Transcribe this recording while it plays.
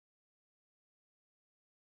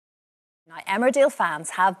Now, Emmerdale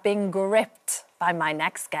fans have been gripped by my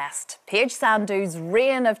next guest, Paige Sandhu's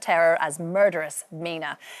reign of terror as murderess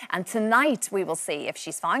Meena. And tonight we will see if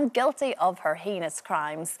she's found guilty of her heinous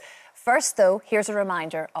crimes. First, though, here's a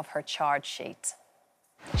reminder of her charge sheet.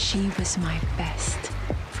 She was my best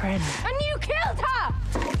friend. And you killed her!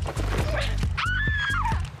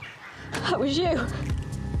 That was you.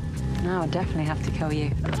 No, I'll definitely have to kill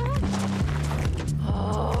you.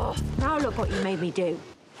 Oh, now look what you made me do.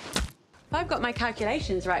 If I've got my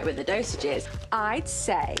calculations right with the dosages, I'd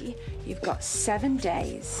say you've got 7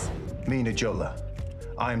 days. Meena Julta,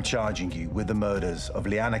 I am charging you with the murders of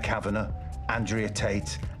Leanna Kavanagh, Andrea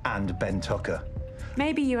Tate, and Ben Tucker.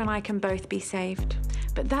 Maybe you and I can both be saved,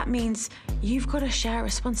 but that means you've got to share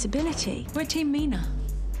responsibility. We're Team Meena.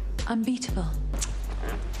 Unbeatable.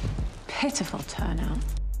 Pitiful turnout.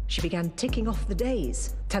 She began ticking off the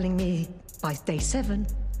days, telling me by day 7,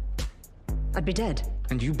 I'd be dead.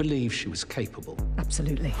 And you believe she was capable?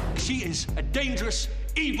 Absolutely. She is a dangerous,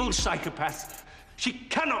 evil psychopath. She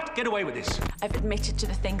cannot get away with this. I've admitted to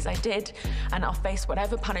the things I did, and I'll face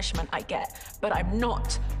whatever punishment I get. But I'm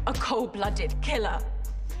not a cold-blooded killer.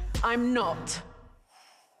 I'm not.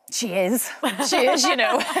 She is. She is, you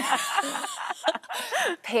know.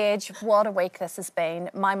 Paige, what a week this has been.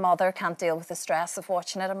 My mother can't deal with the stress of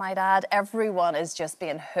watching it, and my dad. Everyone is just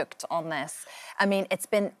being hooked on this. I mean, it's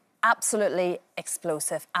been absolutely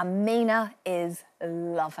explosive, and Meena is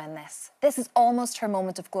loving this. This is almost her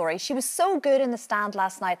moment of glory. She was so good in the stand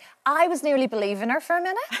last night, I was nearly believing her for a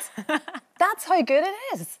minute. That's how good it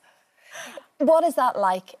is. What is that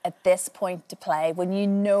like at this point to play when you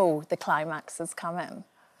know the climax is coming?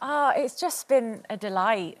 Oh, it's just been a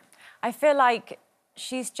delight. I feel like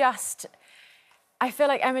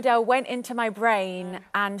Emmerdale went into my brain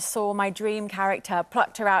and saw my dream character,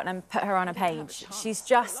 plucked her out and put her on a page. She's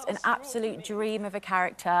just an absolute dream of a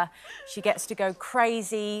character. She gets to go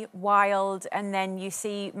crazy, wild, and then you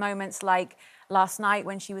see moments like last night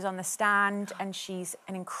when she was on the stand, and she's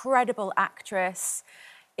an incredible actress.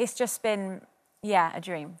 It's just been, yeah, a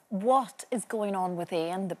dream. What is going on with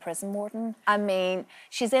Ian, the prison warden? I mean,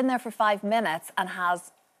 she's in there for 5 minutes and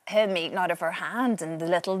has him eating out of her hand and the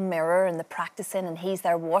little mirror and the practicing, and he's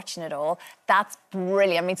there watching it all. That's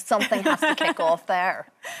brilliant. I mean, something has to kick off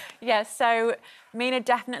there. Yeah, so Meena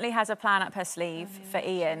definitely has a plan up her sleeve for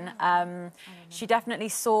Ian. She definitely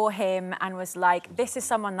saw him and was like, this is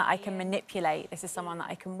someone that I can manipulate. This is someone that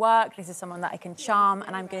I can work. This is someone that I can charm,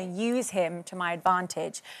 and I'm going to use him to my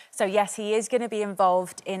advantage. So yes, he is going to be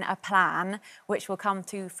involved in a plan which will come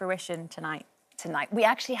to fruition tonight. We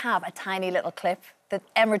actually have a tiny little clip that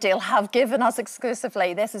Emmerdale have given us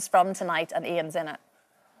exclusively. This is from tonight, and Ian's in it.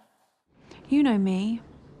 You know me.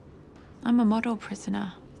 I'm a model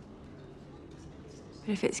prisoner.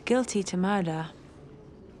 But if it's guilty to murder,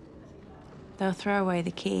 they'll throw away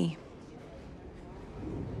the key.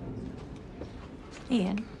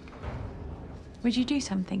 Ian, would you do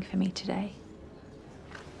something for me today?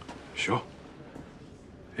 Sure.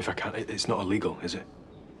 If I can. It's not illegal, is it?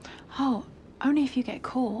 Oh, only if you get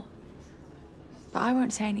caught. But I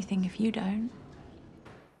won't say anything if you don't.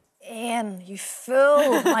 Ian, you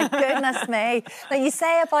fool. My goodness me. Now, you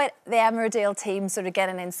say about the Emmerdale team sort of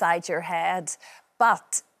getting inside your head,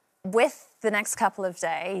 but with the next couple of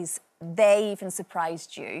days, they even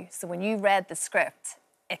surprised you. So when you read the script,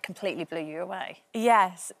 it completely blew you away.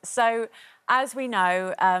 Yes. So, as we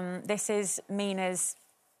know, this is Meena's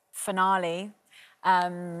finale.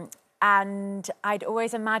 And I'd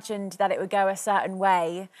always imagined that it would go a certain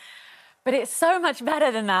way. But it's so much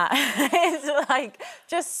better than that. It's like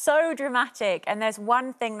just so dramatic. And there's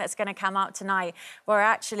one thing that's going to come out tonight where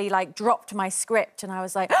I actually like dropped my script and I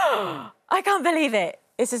was like, oh, I can't believe it.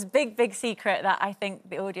 It's this big, big secret that I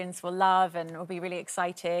think the audience will love and will be really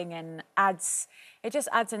exciting, and it just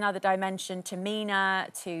adds another dimension to Meena,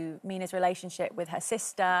 to Meena's relationship with her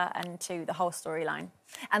sister, and to the whole storyline.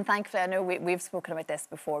 And thankfully, I know we've spoken about this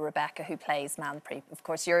before, Rebecca, who plays Manpreet. Of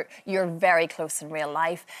course, you're very close in real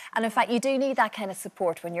life. And in fact, you do need that kind of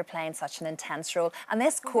support when you're playing such an intense role. And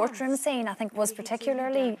this courtroom scene, I think, was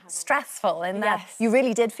particularly stressful in that you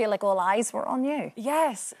really did feel like all eyes were on you.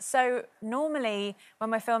 Yes. So normally,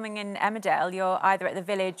 when we're filming in Emmerdale, you're either at the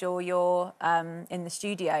village or you're in the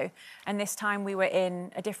studio. And this time we were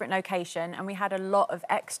in a different location and we had a lot of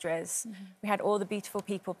extras. We had all the beautiful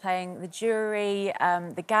people playing the jury,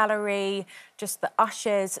 the gallery, just the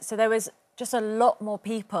ushers. So there was just a lot more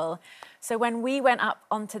people. So when we went up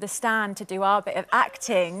onto the stand to do our bit of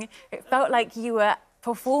acting, it felt like you were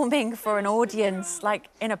performing for an audience, like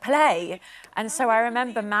in a play. And so I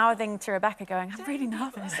remember mouthing to Rebecca going, I'm really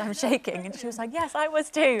nervous, I'm shaking. And she was like, yes, I was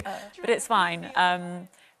too. But it's fine.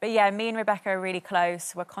 But yeah, me and Rebecca are really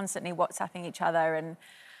close. We're constantly WhatsApping each other and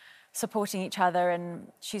supporting each other, and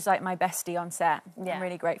she's like my bestie on set. Yeah. I'm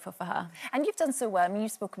really grateful for her. And you've done so well. I mean,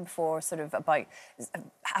 you've spoken before sort of about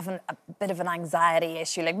having a bit of an anxiety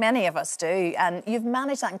issue, like many of us do, and you've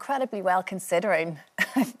managed that incredibly well considering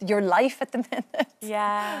your life at the minute.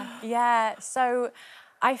 Yeah. So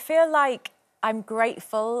I feel like I'm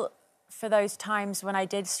grateful for those times when I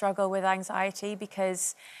did struggle with anxiety,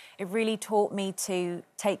 because it really taught me to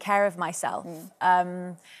take care of myself,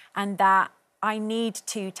 and that I need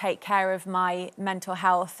to take care of my mental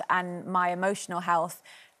health and my emotional health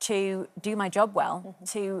to do my job well,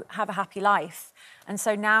 to have a happy life. And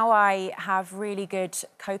so now I have really good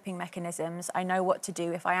coping mechanisms. I know what to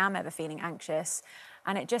do if I am ever feeling anxious,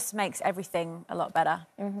 and it just makes everything a lot better.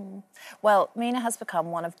 Well, Meena has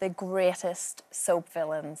become one of the greatest soap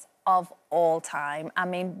villains of all time. I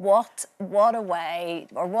mean, what a way,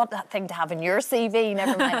 or what a thing to have in your CV,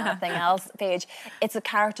 never mind anything else, Paige. It's a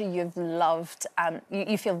character you've loved, and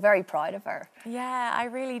you feel very proud of her. Yeah, I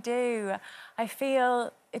really do.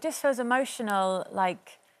 It just feels emotional,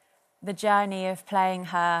 like the journey of playing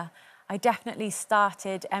her. I definitely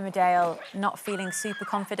started Emmerdale not feeling super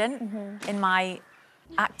confident in my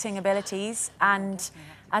acting abilities, and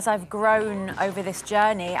as I've grown over this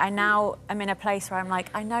journey, I now am in a place where I'm like,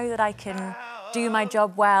 I know that I can do my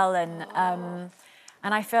job well, and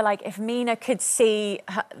I feel like if Meena could see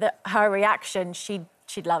her reaction, she'd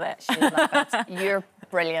love it. She'd love it. You're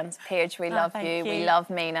brilliant, Paige. We love you. We love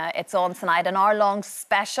Meena. It's on tonight, an hour-long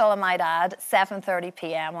special, I might add, 7:30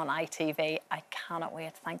 p.m. on ITV. I cannot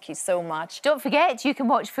wait. Thank you so much. Don't forget, you can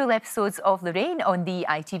watch full episodes of Lorraine on the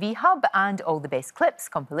ITV Hub, and all the best clips,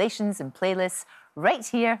 compilations and playlists right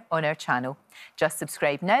here on our channel. Just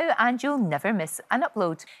subscribe now and you'll never miss an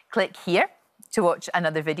upload. Click here to watch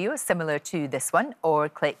another video similar to this one, or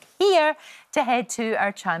click here to head to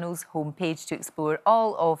our channel's homepage to explore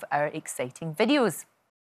all of our exciting videos.